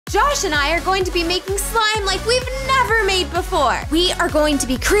Josh and I are going to be making slime like we've never made before. We are going to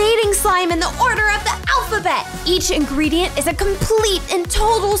be creating slime in the order of the alphabet. Each ingredient is a complete and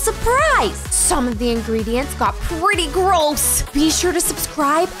total surprise. Some of the ingredients got pretty gross. Be sure to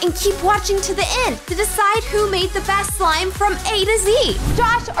subscribe and keep watching to the end to decide who made the best slime from A to Z.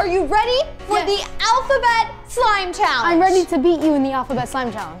 Josh, are you ready for the alphabet slime challenge? I'm ready to beat you in the alphabet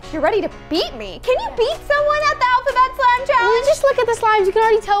slime challenge. You're ready to beat me? Can you beat someone at the alphabet slime challenge? Just look at the slimes. You can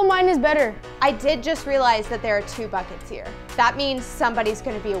already tell mine is better. I did just realize that there are 2 buckets here. That means somebody's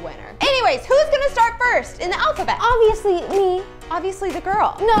gonna be a winner. Anyways, who's gonna start first in the alphabet? Obviously, me. Obviously the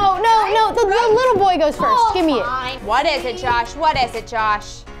girl. No. The little boy goes first. Oh, Give me it. What is it, Josh? What is it,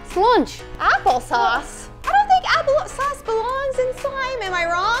 Josh? It's lunch. Applesauce. I don't think applesauce belongs in slime. Am I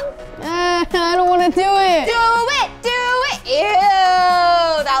wrong? I don't want to do it. Do it.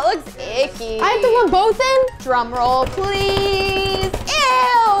 Ew, that looks icky. I have to put both in? Drum roll, please.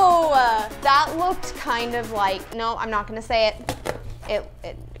 Ew. That looked kind of like, no, I'm not gonna say it.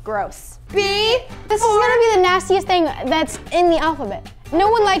 It gross. B. This is gonna be the nastiest thing that's in the alphabet. No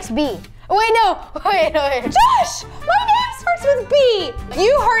one likes B. Oh, wait, no. Wait. Josh, my name starts with B.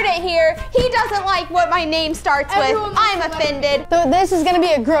 You heard it here. He doesn't like what my name starts with. I'm offended. So this is gonna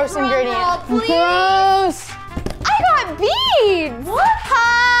be a gross ingredient. Please. Gross. I got beads. What?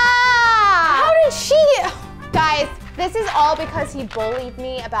 Ha! How did she get? Guys, this is all because he bullied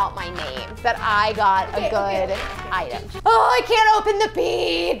me about my name, that I got a good item. Oh, I can't open the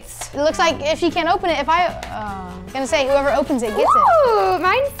beads. It looks like if she can't open it, I'm gonna say whoever opens it gets it. Ooh,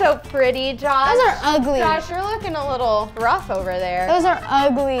 mine's so pretty, Josh. Those are ugly. Josh, you're looking a little rough over there. Those are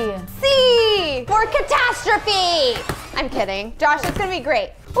ugly. C for catastrophe. I'm kidding. Josh, it's gonna be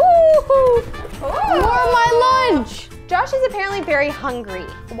great. Ooh. More of my lunch. Josh is apparently very hungry.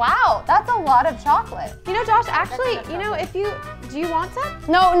 Wow, that's a lot of chocolate. You know, Josh, actually, do you want some?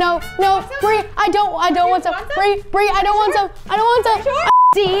 No. Bree, I don't want some. Bree, I don't want some. I don't want some. Sure?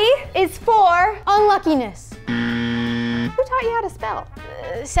 D is for unluckiness. Who taught you how to spell?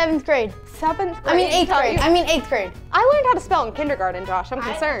 7th grade. 7th grade? I mean 8th grade. I mean 8th grade. I learned how to spell in kindergarten, Josh. I'm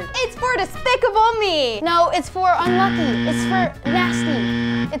concerned. It's for despicable me. No, it's for unlucky. It's for nasty.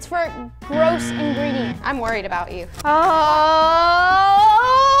 It's for gross ingredient. I'm worried about you. Oh,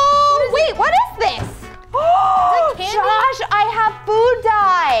 wait, what is this? Oh, Josh, I have food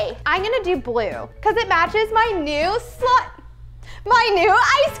dye. I'm gonna do blue because it matches my new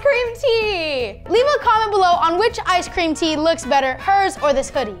ice cream tea. Leave a comment below on which ice cream tea looks better, hers or this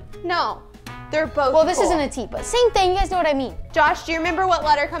hoodie. No, they're both Well, this cool. isn't a tea, but same thing. You guys know what I mean. Josh, do you remember what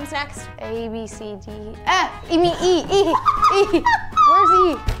letter comes next? A, B, C, D, F. You mean E. Where's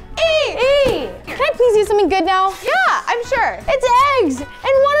E? E. Can I please do something good now? Yeah, I'm sure. It's eggs, and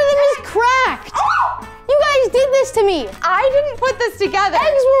one of them is cracked. You guys did this to me. I didn't put this together.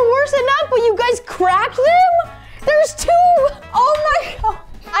 Eggs were worse enough, but you guys cracked them? There's 2. Oh my God.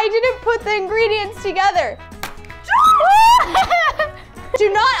 I didn't put the ingredients together. Do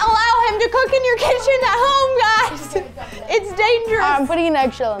not allow him to cook in your kitchen at home, guys. It's dangerous. I'm putting an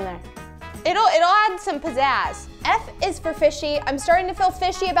eggshell in there. It'll add some pizzazz. F is for fishy. I'm starting to feel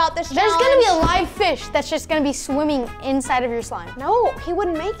fishy about this challenge. There's gonna be a live fish that's just gonna be swimming inside of your slime. No, he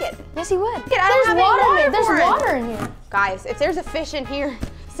wouldn't make it. Yes, he would. There's water in here. Guys, if there's a fish in here,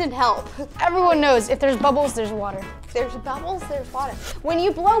 send help. Everyone knows if there's bubbles, there's water. If there's bubbles, there's water. When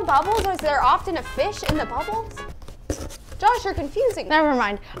you blow bubbles, is there often a fish in the bubbles? Josh, you're confusing. Never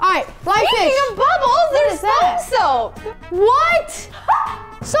mind. All right, live fish. Speaking of bubbles, there's soap. What?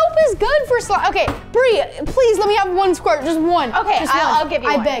 Soap is good for slime. Okay, Bree, please let me have 1 squirt, just one. Okay, I'll give you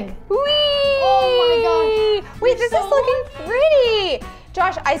one. I beg. Whee! Oh my gosh. Wait, this is looking pretty.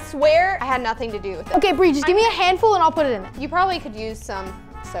 Josh, I swear I had nothing to do with it. Okay, Bree, just give me a handful and I'll put it in it. You probably could use some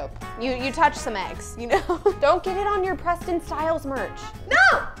soap. You touch some eggs, you know? Don't get it on your Preston Styles merch.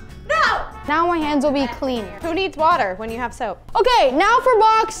 No! Now my hands will be clean. Who needs water when you have soap? Okay, now for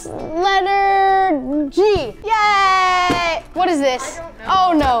box letter G. Yay! What is this? I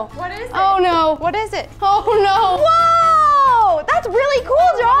don't know. Oh no. What is it? Oh no. What is it? Oh no. Whoa! That's really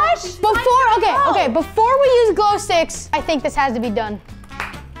cool, Josh! Before we use glow sticks, I think this has to be done.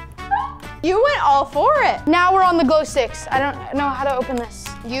 You went all for it. Now we're on the glow sticks. I don't know how to open this.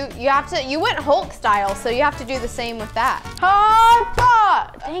 You went Hulk style, so you have to do the same with that.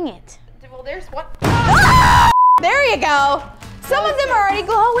 Dang it. Well, there's one. Ah! There you go. Some of them are already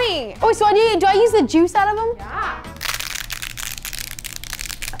glowing. Oh, so do I use the juice out of them? Yeah.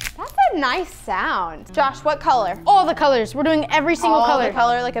 That's a nice sound. Josh, what color? All the colors. We're doing every single color. All the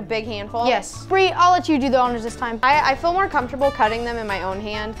color, like a big handful? Yes. Bree, I'll let you do the honors this time. I feel more comfortable cutting them in my own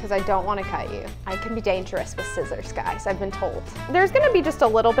hand because I don't want to cut you. I can be dangerous with scissors, guys, I've been told. There's gonna be just a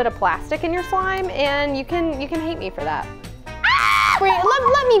little bit of plastic in your slime and you can hate me for that. Bree,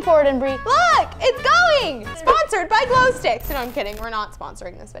 let me pour it in, Bree. Look, it's going! Sponsored by Glow Sticks. No, I'm kidding, we're not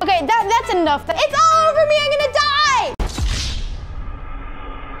sponsoring this video. Okay, that's enough. It's all over me, I'm gonna die!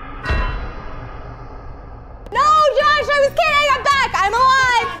 No, Josh, I was kidding, I'm back, I'm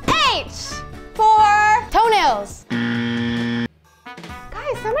alive! H for toenails.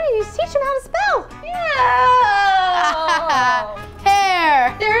 Guys, somebody just teach them how to spell. Yeah.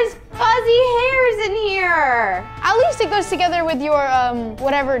 Hair. There's fuzzy hairs in here. At least it goes together with your,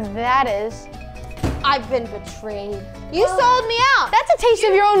 whatever that is. I've been betrayed. You sold me out. That's a taste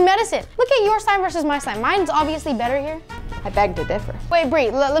of your own medicine. Look at your slime versus my slime. Mine's obviously better here. I beg to differ. Wait, Bree,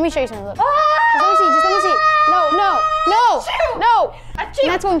 let me show you something. Look. Ah! Just let me see. No.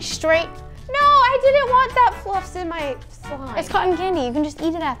 And that's going straight. No, I didn't want that fluffs in my slime. It's cotton candy. You can just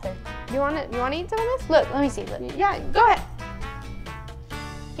eat it after. You want to eat some of this? Look, let me see. Look. Yeah, go ahead.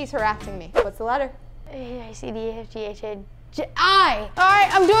 He's harassing me. What's the letter? A, I, C, D, E, F, G, H, I, J, I. All right,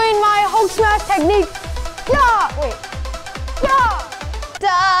 I'm doing my Hulk smash technique. Yeah. Wait. Yeah.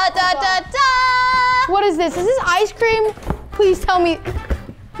 Da da da da. What is this? Is this ice cream? Please tell me.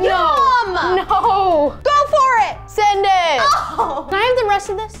 Yum! No. Go for it. Send it. Oh. Can I have the rest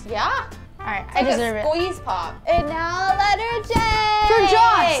of this? Yeah. All right, I deserve it. Squeeze pop. And now letter J. For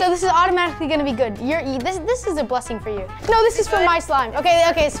Josh, so this is automatically gonna be good. This is a blessing for you. No, this is for my slime. Okay,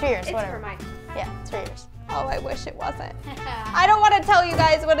 it's for yours. It's whatever. for mine. Yeah, it's for yours. Oh, I wish it wasn't. I don't want to tell you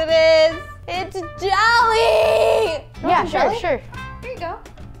guys what it is. It's jelly. Yeah, jelly? sure. Here you go.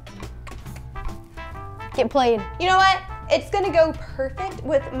 Get played. You know what? It's gonna go perfect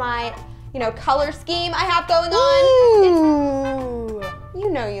with my, color scheme I have going on. Ooh. You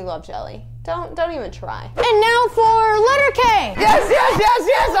know you love jelly. Don't even try. And now for letter K. Yes,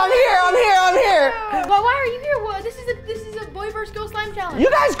 I'm here. But why are you here? Well, this is a boy versus girl slime challenge. You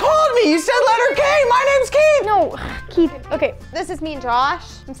guys called me, you said letter K, my name's Keith. No, Keith, okay. This is me and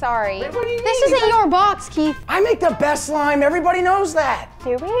Josh. I'm sorry. What do you This mean? isn't your box, Keith. I make the best slime, everybody knows that.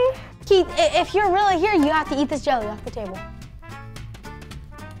 Do we? Keith, if you're really here, you have to eat this jelly off the table.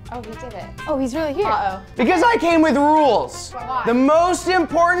 Oh, he did it. Oh, he's really here. Uh-oh. Because I came with rules. Why? The most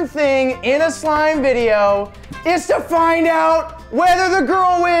important thing in a slime video is to find out whether the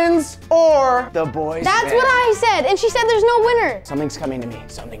girl wins or the boys That's win. what I said, and she said there's no winner. Something's coming to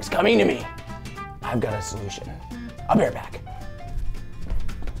me. I've got a solution. I'll be right back.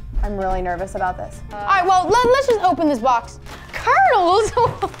 I'm really nervous about this. All right, well, let's just open this box. Kernels?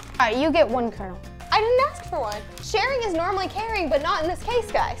 All right, you get one kernel. I didn't ask for one. Sharing is normally caring, but not in this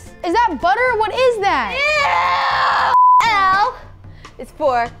case, guys. Is that butter? What is that? Yeah. L is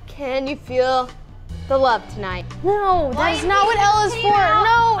for, can you feel the love tonight? No, that's not what L is for.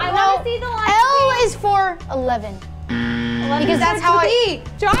 No. I wanna see the line, L is for 11. Because that's how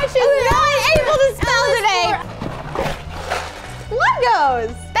Josh is not able to spell today.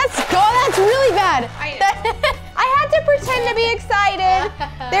 Legos. That's really bad. I had to pretend to be excited.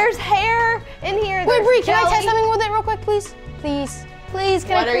 There's hair in here. Wait, Bree, can I test jelly. something with it real quick, please? Please,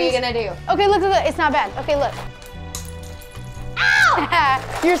 can I What are you please? gonna do? Okay, look, it's not bad. Okay, look.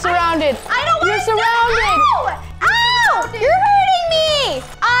 Ow! You're surrounded. I don't want You're to. surrounded. Ow! You're hurting me!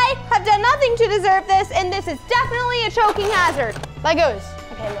 I have done nothing to deserve this, and this is definitely a choking hazard. Legos.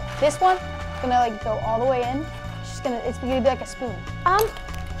 Okay, look. This one, gonna go all the way in. It's gonna be like a spoon.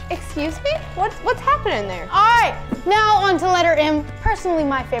 Excuse me? What's happening there? All right, now on to letter M. Personally,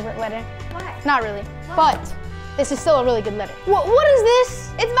 my favorite letter. Why? Not really, but this is still a really good letter. What is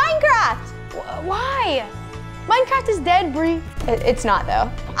this? It's Minecraft. Why? Minecraft is dead, Bree. It's not though.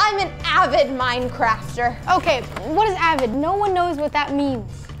 I'm an avid Minecrafter. Okay, what is avid? No one knows what that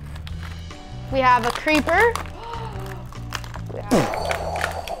means. We have a creeper. We have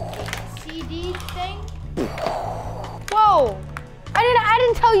a CD thing. Whoa! I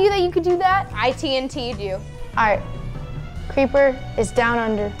didn't tell you that you could do that. I TNT'd you. All right, creeper is down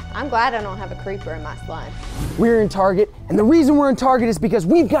under. I'm glad I don't have a creeper in my slime. We're in Target, and the reason we're in Target is because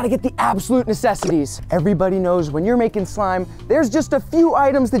we've got to get the absolute necessities. Everybody knows when you're making slime, there's just a few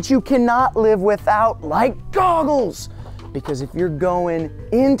items that you cannot live without, like goggles. Because if you're going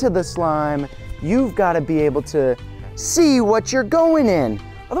into the slime, you've got to be able to see what you're going in.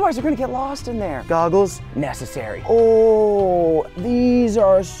 Otherwise, you're gonna get lost in there. Goggles, necessary. Oh, these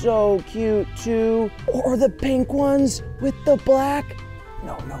are so cute too. Or the pink ones with the black.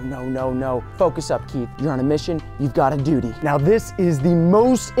 No. Focus up, Keith. You're on a mission, you've got a duty. Now this is the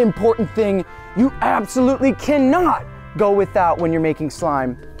most important thing you absolutely cannot go without when you're making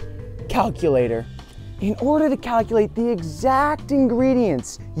slime. Calculator. In order to calculate the exact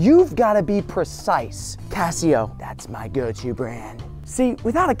ingredients, you've got to be precise. Casio, that's my go-to brand. See,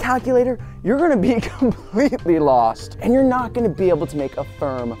 without a calculator, you're gonna be completely lost, and you're not gonna be able to make a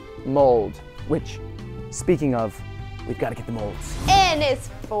firm mold, which, speaking of, we've got to get the molds. N is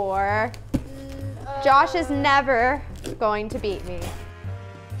for Josh is never going to beat me.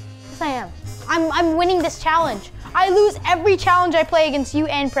 Yes, I am. I'm winning this challenge. I lose every challenge I play against you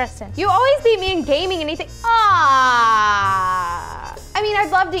and Preston. You always beat me in gaming and anything. Ah. I mean,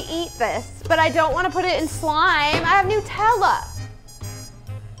 I'd love to eat this, but I don't want to put it in slime. I have Nutella.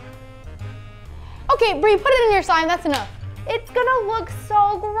 Okay, Bree, put it in your slime, that's enough. It's gonna look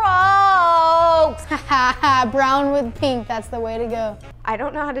so gross. Brown with pink, that's the way to go. I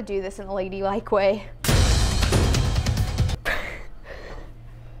don't know how to do this in a ladylike way.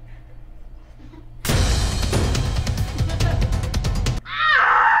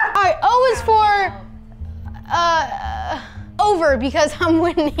 All right, O is for over because I'm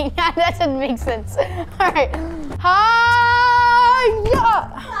winning. That doesn't make sense. All right.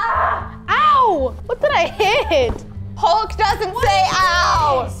 Ow! What did I hit? Hulk doesn't say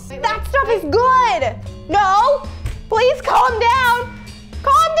ow. That stuff is good. No, please calm down.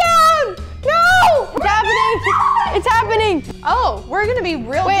 Calm down. No. It's happening. It's happening. Oh, we're gonna be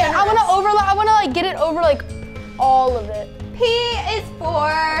real Wait, generous. I wanna like get it over like all of it. P is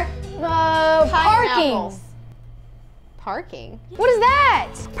for Parking. pineapples. Parking? What is that?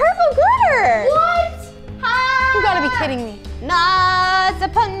 Purple glitter. What? You gotta be kidding me.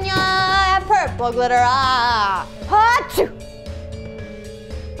 Nasapanya, purple glitter. Ah. Achoo.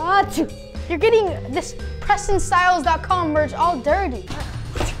 Achoo. You're getting this PrestonStyles.com merch all dirty.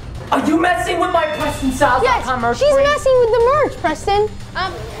 Are you messing with my PrestonStyles.com Yes, merch? she's messing with the merch, Preston.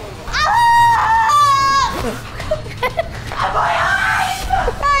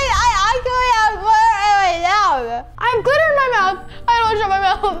 I have glitter in my mouth. I don't want to shut my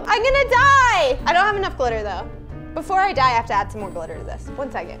mouth. I'm gonna die. I don't have enough glitter though. Before I die, I have to add some more glitter to this.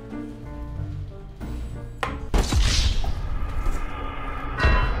 1 second.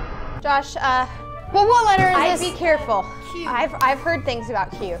 Josh, Well, what letter is I'd this? be careful. Q. I've heard things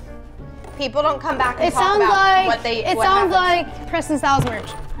about Q. People don't come back and It talk sounds about like what they. it what sounds happens. like Preston Styles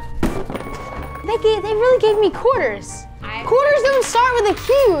merch. They really gave me quarters. Quarters don't start with a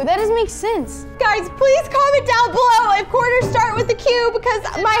Q. That doesn't make sense. Guys, please comment down below if quarters start with a Q because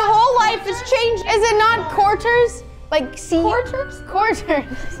my whole life has changed. Is it not quarters? Like C? Quarters? Quarters.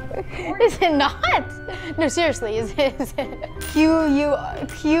 Is it not? No, seriously. Is it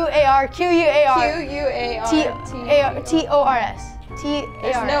Q-U-A-R T-O-R-S.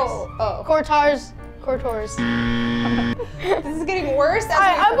 There's no O. Quarters. This is getting worse.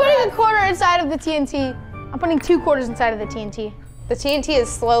 I'm putting a quarter inside of the TNT. I'm putting 2 quarters inside of the TNT. The TNT is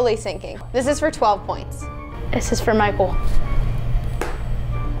slowly sinking. This is for 12 points. This is for Michael.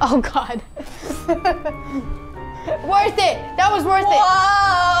 Oh God. Worth it. That was worth it.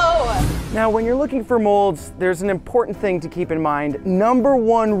 Whoa! Now, when you're looking for molds, there's an important thing to keep in mind. Number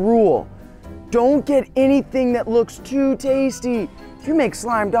 1 rule, don't get anything that looks too tasty. If you make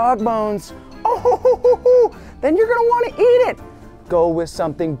slime dog bones, then you're gonna wanna eat it. Go with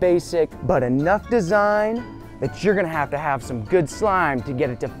something basic, but enough design that you're gonna have to have some good slime to get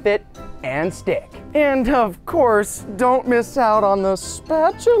it to fit and stick. And of course, don't miss out on the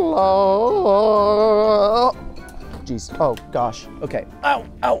spatula. Jeez, oh gosh, okay. Ow,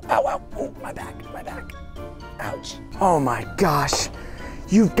 ow, ow, ow, oh, my back. Ouch. Oh my gosh.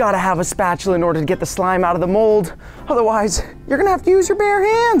 You've gotta have a spatula in order to get the slime out of the mold. Otherwise, you're gonna have to use your bare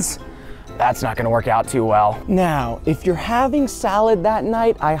hands. That's not gonna work out too well. Now, if you're having salad that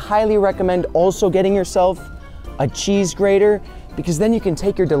night, I highly recommend also getting yourself a cheese grater, because then you can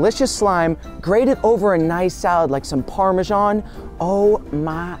take your delicious slime, grate it over a nice salad like some Parmesan. Oh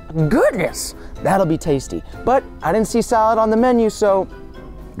my goodness, that'll be tasty. But I didn't see salad on the menu, so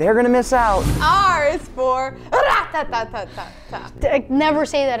they're gonna miss out. R is for Never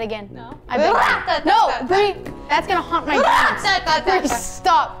say that again. No. I beg you. No, Bree, that's gonna haunt my dreams. Bree,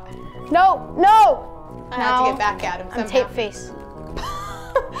 stop. No. I have to get back at him somehow. I'm tape face.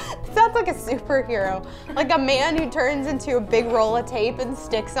 Sounds like a superhero. Like a man who turns into a big roll of tape and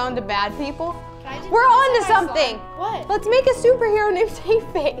sticks onto bad people. We're on to something. What? Let's make a superhero named Tape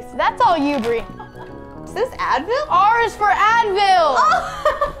Face. That's all you, Bree. Is this Advil? R is for Advil.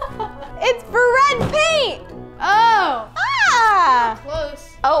 Oh. It's for red paint. Oh. Ah. Close.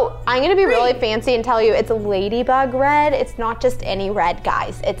 Oh, I I'm gonna be really fancy and tell you it's ladybug red. It's not just any red,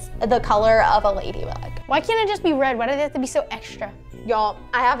 guys. It's the color of a ladybug. Why can't it just be red? Why do they have to be so extra? Y'all,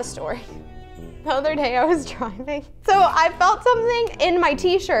 I have a story. The other day I was driving. So I felt something in my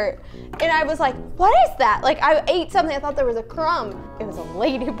t-shirt and I was like, what is that? Like I ate something, I thought there was a crumb. It was a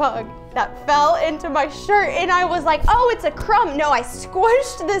ladybug that fell into my shirt and I was like, oh, it's a crumb. No, I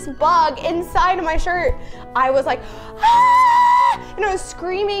squished this bug inside of my shirt. I was like, ah! And I was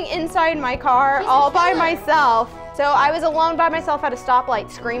screaming inside my car all by myself. So I was alone by myself at a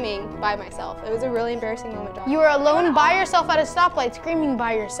stoplight screaming by myself. It was a really embarrassing moment. You were alone by yourself at a stoplight screaming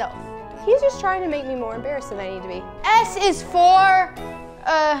by yourself. He's just trying to make me more embarrassed than I need to be. S is for,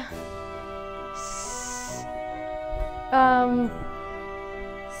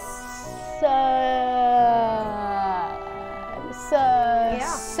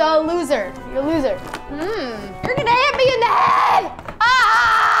 loser. You're a loser. You're gonna hit me in the head!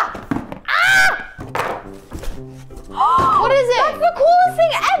 Ah! Ah! What is it? That's the coolest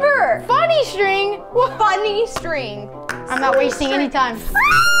thing ever! Funny string. Funny string. I'm not wasting any time.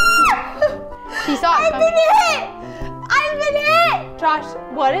 She saw it I've been hit! I've been hit! Josh,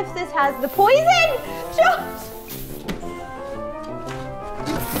 what if this has the poison? Josh!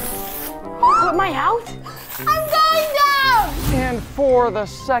 Am I out? I'm going down! And for the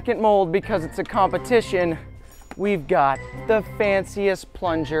second mold, because it's a competition, we've got the fanciest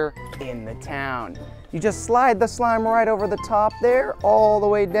plunger in the town. You just slide the slime right over the top there, all the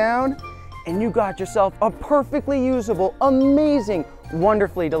way down, and you got yourself a perfectly usable, amazing,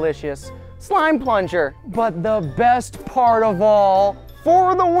 wonderfully delicious slime plunger. But the best part of all,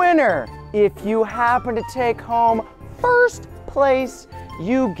 for the winner, if you happen to take home first place,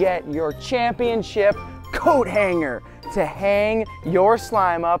 you get your championship coat hanger to hang your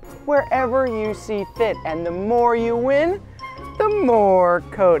slime up wherever you see fit. And the more you win, the more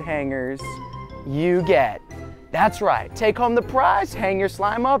coat hangers you get. That's right, take home the prize, hang your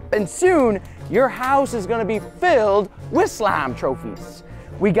slime up, and soon your house is gonna be filled with slime trophies.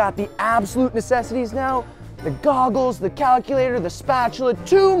 We got the absolute necessities now, the goggles, the calculator, the spatula,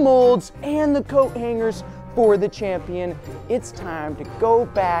 2 molds, and the coat hangers for the champion. It's time to go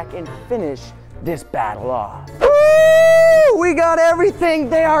back and finish this battle off. Woo! We got everything.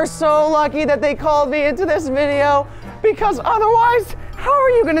 They are so lucky that they called me into this video, because otherwise, how are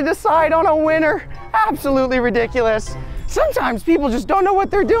you gonna decide on a winner? Absolutely ridiculous. Sometimes people just don't know what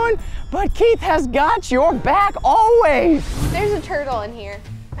they're doing, but Keith has got your back always. There's a turtle in here.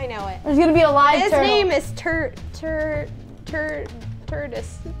 I know it. There's gonna be a live His turtle. name is Turtis.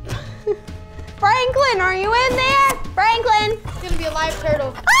 Franklin, are you in there? Franklin. It's gonna be a live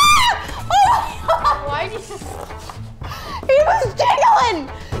turtle. Ah! Oh! Why did you just... He was jiggling.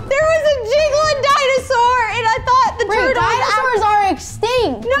 There was a jiggling dinosaur, and I thought the turtle. Dinosaurs are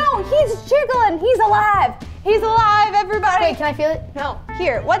extinct. No, he's jiggling. He's alive. He's alive, everybody. Wait, can I feel it? No.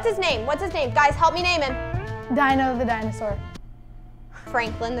 Here. What's his name? What's his name? Guys, help me name him. Dino the dinosaur.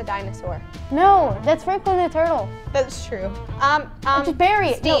 Franklin the dinosaur. No, that's Franklin the turtle. That's true. Just bury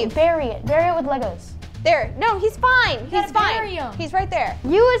it. Steve. No, bury it. Bury it with Legos. There. No, he's fine. He's gotta fine. bury him. He's right there.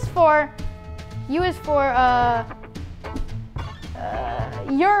 U is for,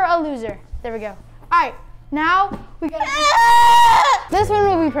 you're a loser. There we go. All right, now we got. This one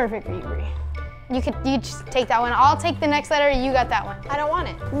will be perfect for you, Bree. You just take that one. I'll take the next letter. You got that one. I don't want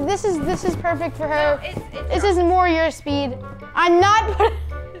it. This is perfect for her. No, this is more your speed. I'm not.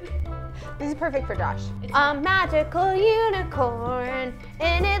 This is perfect for Josh. A magical unicorn,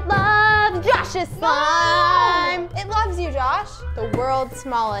 and it loves Josh's slime. It loves you, Josh. The world's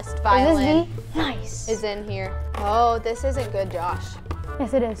smallest violin Is this V? Nice. is in here. Oh, this isn't good, Josh.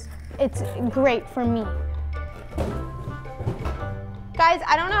 Yes, it is. It's great for me. Guys,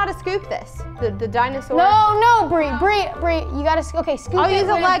 I don't know how to scoop this. The dinosaur. No, Bree, you gotta, okay, scoop it. I'll use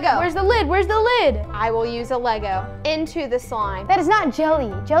a Lego. Where's the lid? Where's the lid? I will use a Lego into the slime. That is not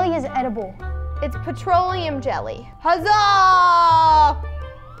jelly. Jelly is edible. It's petroleum jelly. Huzzah!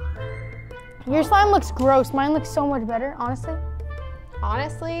 Your slime looks gross. Mine looks so much better, honestly.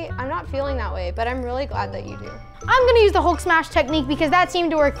 Honestly, I'm not feeling that way, but I'm really glad that you do. I'm gonna use the Hulk smash technique because that seemed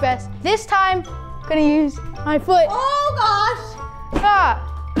to work best. This time, I'm gonna use my foot. Oh gosh! Ha,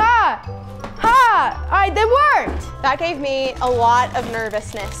 ha, ha. All right, that worked. That gave me a lot of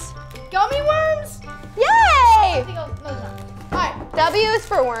nervousness. Gummy worms? Yay! No, it's not. All right, W is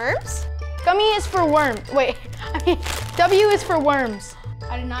for worms. gummy is for worms. Wait, I mean, W is for worms.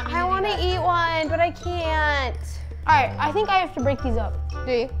 I did not mean I want to eat one, but I can't. All right, I think I have to break these up.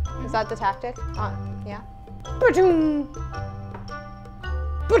 Do you? Is that the tactic? Yeah. Ba-doom.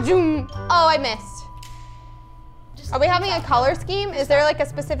 Ba-doom. Oh, I missed. Are we having a color scheme? Is there like a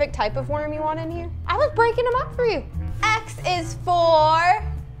specific type of worm you want in here? I was breaking them up for you. X is for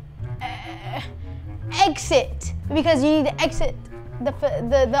exit, because you need to exit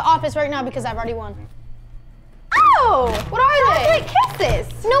the office right now because I've already won. Oh, What are they? chocolate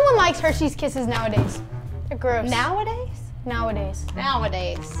kisses. No one likes Hershey's Kisses nowadays. They're gross. Nowadays? Nowadays.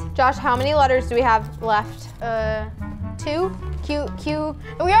 Nowadays. Josh, how many letters do we have left? 2. Q.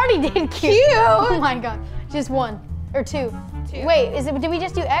 We already did Q. Q? Oh my god. Just 1 or 2. Wait, did we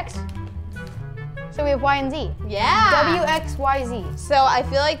just do X? So we have Y and Z. Yeah. W, X, Y, Z. So I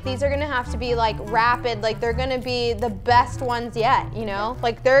feel like these are gonna have to be like rapid, like they're gonna be the best ones yet, you know?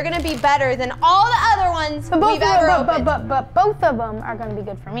 Like they're gonna be better than all the other ones we've ever opened. But both of them are gonna be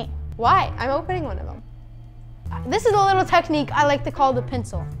good for me. Why? I'm opening one of them. This is a little technique I like to call the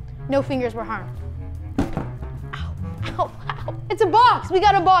pencil. No fingers were harmed. Ow, ow, ow. It's a box. We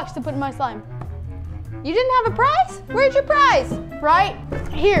got a box to put in my slime. You didn't have a prize? Where's your prize? Right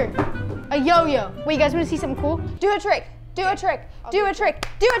here, a yo-yo. Wait, you guys want to see something cool? Do a trick. Do a trick. Do a trick.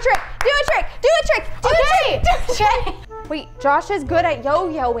 Do a trick. Do a trick. Do a trick. Do a trick. Do a trick. Wait, Josh is good at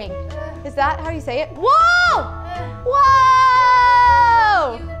yo-yoing. Is that how you say it? Whoa!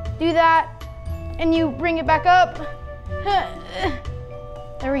 Whoa! Do that, and you bring it back up.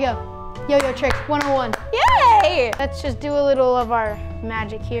 There we go. Yo-yo trick 101. Yay! Let's just do a little of our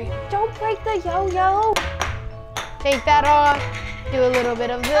magic here. Don't break the yo-yo. Take that off. Do a little bit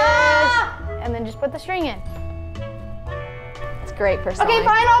of this, and then just put the string in. It's great for Okay, slime.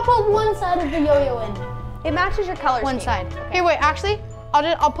 fine. I'll put one side of the yo-yo in. It matches your color One scheme. side. Here, wait. Actually,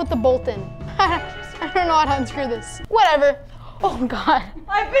 I'll put the bolt in. I don't know how to unscrew this. Whatever. Oh God.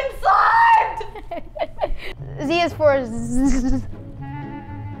 I've been slimed! Z is for Z.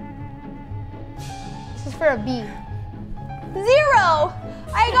 This is for a B. 0!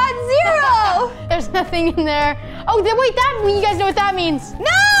 I got 0! There's nothing in there. Oh, wait, you guys know what that means.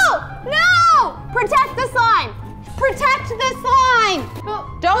 No! No! Protect the slime! Protect the slime!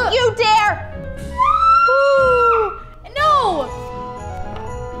 Don't you dare! No!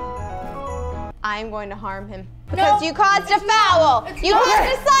 I'm going to harm him. Because you caused a foul! You caused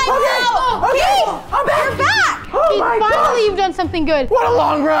a slime Okay, foul! okay, Keith, I'm back! you're back! Oh my Finally, gosh! you've done something good. What a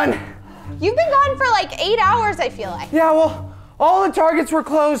long run! You've been gone for like 8 hours, I feel like. Yeah, well, all the targets were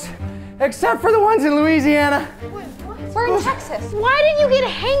closed, except for the ones in Louisiana. We're in Texas. Why did you get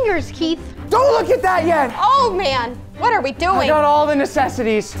hangers, Keith? Don't look at that yet! Oh man, what are we I doing? got all the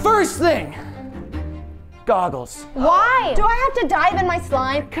necessities. First thing, goggles. Why? Do I have to dive in my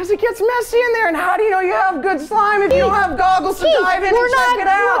slime? Because it gets messy in there, and how do you know you have good slime if you don't have goggles to dive in and check it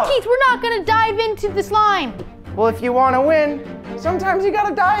out? Keith, we're not gonna dive into the slime. Well, if you want to win, sometimes you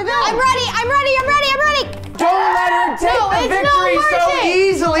gotta dive in. I'm ready, I'm ready, I'm ready, I'm ready! Don't let her take No, the it's victory not so worth it.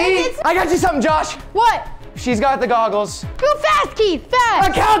 easily. I got you something, Josh. What? She's got the goggles. Go fast, Keith, A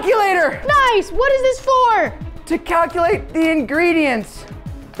fast. calculator Nice, what is this for? to calculate the ingredients.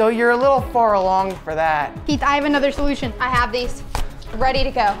 Though you're a little far along for that. Keith, I have another solution. I have these ready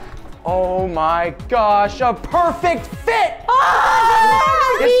to go. Oh my gosh, a perfect fit! Ah!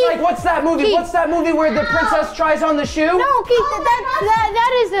 It's like, what's that movie? Keith. What's that movie where the princess tries on the shoe? No, Keith,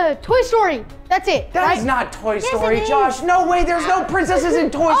 that is a Toy Story. That's it. That right? is not Toy Yes, Story, it is. Josh. No way, there's no princesses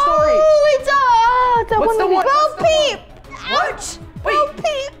in Toy Story. Oh, it's that What's one the movie. one- Bo what's the Peep! What? Ouch! Wait. Bo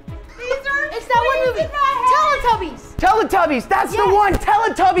Peep! These are It's that one movie. Teletubbies. Teletubbies, that's the one.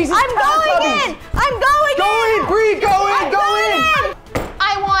 Teletubbies is I'm Teletubbies. going in! I'm going Go in, Bree, go in, I'm go going in.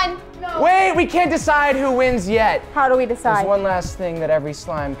 I won. Wait, we can't decide who wins yet. How do we There's decide? one last thing that every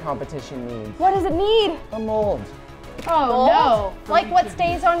slime competition needs. What does it need? A mold. Oh no. Like what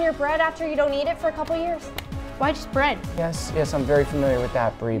stays on your bread after you don't eat it for a couple years? Why just bread? Yes, I'm very familiar with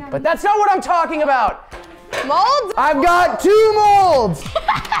that, Bree. But that's not what I'm talking about. Molds? I've got 2 molds.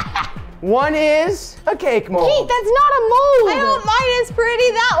 One is a cake mold. Keith, that's not a mold. I hope mine is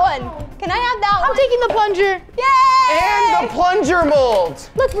pretty, that one. Can I have that I'm one? taking the plunger. Yay! And the plunger mold.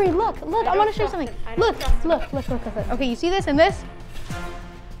 Look, Bree, look. I want to show you something. Look. Okay, you see this and this?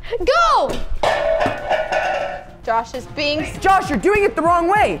 Go! Josh is being... Josh, you're doing it the wrong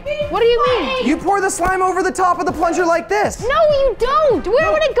way. What do you mean? You pour the slime over the top of the plunger like this. No, you don't.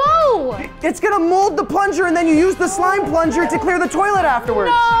 Where would it go? It's gonna mold the plunger and then you use the slime plunger to clear the toilet afterwards.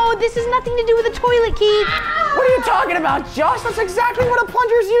 No, this has nothing to do with the toilet, Keith. What are you talking about, Josh? That's exactly what a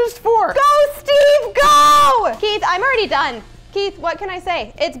plunger is used for. Go, Steve, go! Keith, I'm already done. Keith, what can I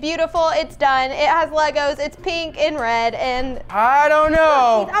say? It's beautiful, it's done, it has Legos, it's pink and red, and I don't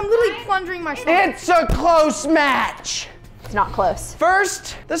know. I'm literally plungering myself. It's a close match. it's not close.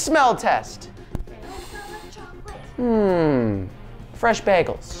 First, the smell test. Fresh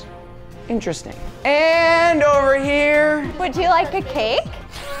bagels. Interesting. And over here. Would you like a cake?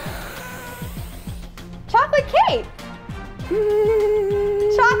 Chocolate cake.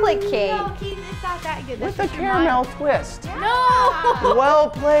 Chocolate cake. No, Keith, it's not that good. With a caramel twist. No! Well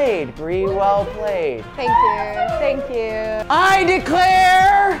played, Bree, well played. Thank you, thank you. I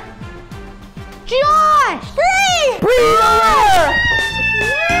declare Josh! Bree the winner!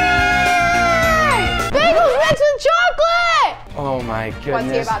 Bagels mixed with chocolate! Oh my What's he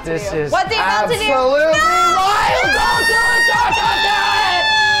goodness, about to this do? is What's he about to do? absolutely No!